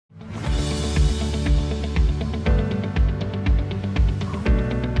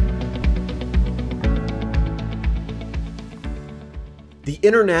The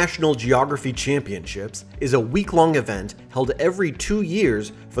International Geography Championships is a week-long event held every 2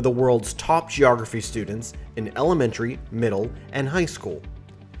 years for the world's top geography students in elementary, middle, and high school.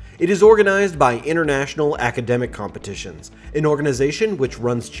 It is organized by International Academic Competitions, an organization which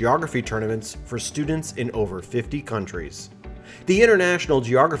runs geography tournaments for students in over 50 countries. The International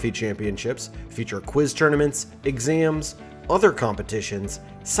Geography Championships feature quiz tournaments, exams, other competitions,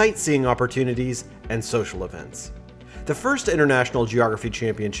 sightseeing opportunities, and social events. The first International Geography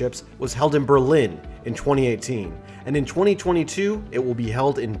Championships was held in Berlin in 2018, and in 2022 it will be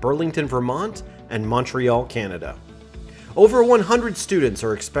held in Burlington, Vermont and Montreal, Canada. Over 100 students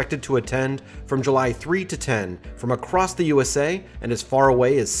are expected to attend from July 3 to 10 from across the USA and as far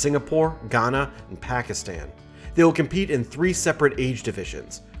away as Singapore, Ghana, and Pakistan. They will compete in 3 separate age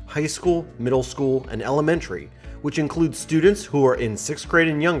divisions: high school, middle school, and elementary, which includes students who are in 6th grade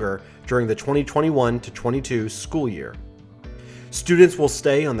and younger during the 2021-22 school year. Students will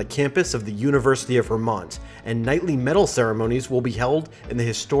stay on the campus of the University of Vermont, and nightly medal ceremonies will be held in the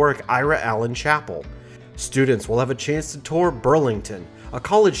historic Ira Allen Chapel. Students will have a chance to tour Burlington, a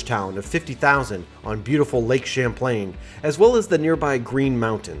college town of 50,000 on beautiful Lake Champlain, as well as the nearby Green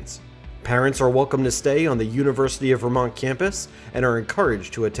Mountains. Parents are welcome to stay on the University of Vermont campus and are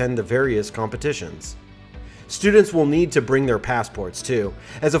encouraged to attend the various competitions. Students will need to bring their passports too,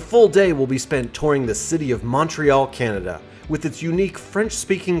 as a full day will be spent touring the city of Montreal, Canada, with its unique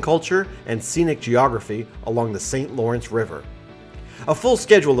French-speaking culture and scenic geography along the St. Lawrence River. A full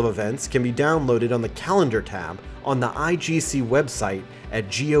schedule of events can be downloaded on the Calendar tab on the IGC website at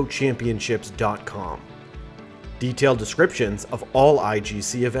geochampionships.com. Detailed descriptions of all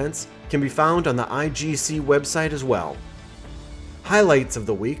IGC events can be found on the IGC website as well. Highlights of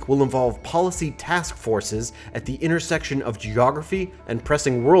the week will involve policy task forces at the intersection of geography and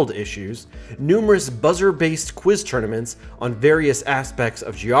pressing world issues, numerous buzzer-based quiz tournaments on various aspects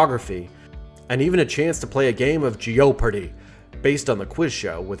of geography, and even a chance to play a game of Jeopardy, based on the quiz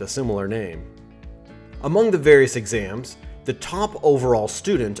show with a similar name. Among the various exams, the top overall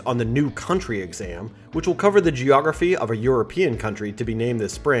student on the New Country exam, which will cover the geography of a European country to be named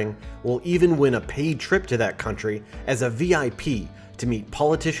this spring, will even win a paid trip to that country as a VIP to meet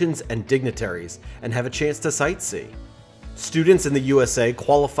politicians and dignitaries and have a chance to sightsee. Students in the USA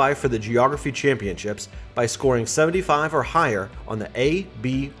qualify for the Geography Championships by scoring 75 or higher on the A,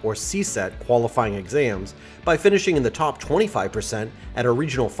 B, or C set qualifying exams by finishing in the top 25% at a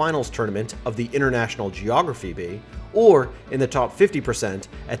regional finals tournament of the International Geography Bee, or in the top 50%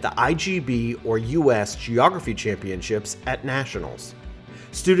 at the IGB or US Geography Championships at Nationals.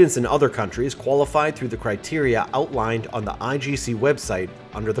 Students in other countries qualify through the criteria outlined on the IGC website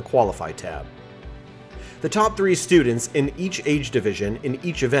under the Qualify tab. The top 3 students in each age division in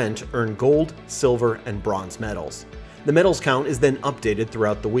each event earn gold, silver, and bronze medals. The medals count is then updated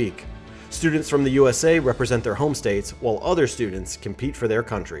throughout the week. Students from the USA represent their home states, while other students compete for their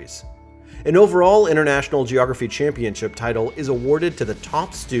countries. An overall International Geography Championship title is awarded to the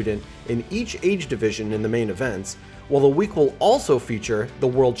top student in each age division in the main events, while the week will also feature the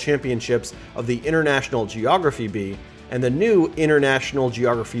World Championships of the International Geography Bee and the new International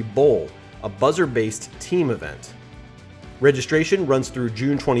Geography Bowl, a buzzer-based team event. Registration runs through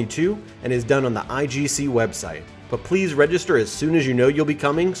June 22 and is done on the IGC website, but please register as soon as you know you'll be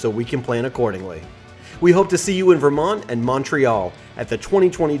coming so we can plan accordingly. We hope to see you in Vermont and Montreal at the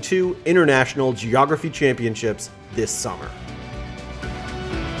 2022 International Geography Championships this summer.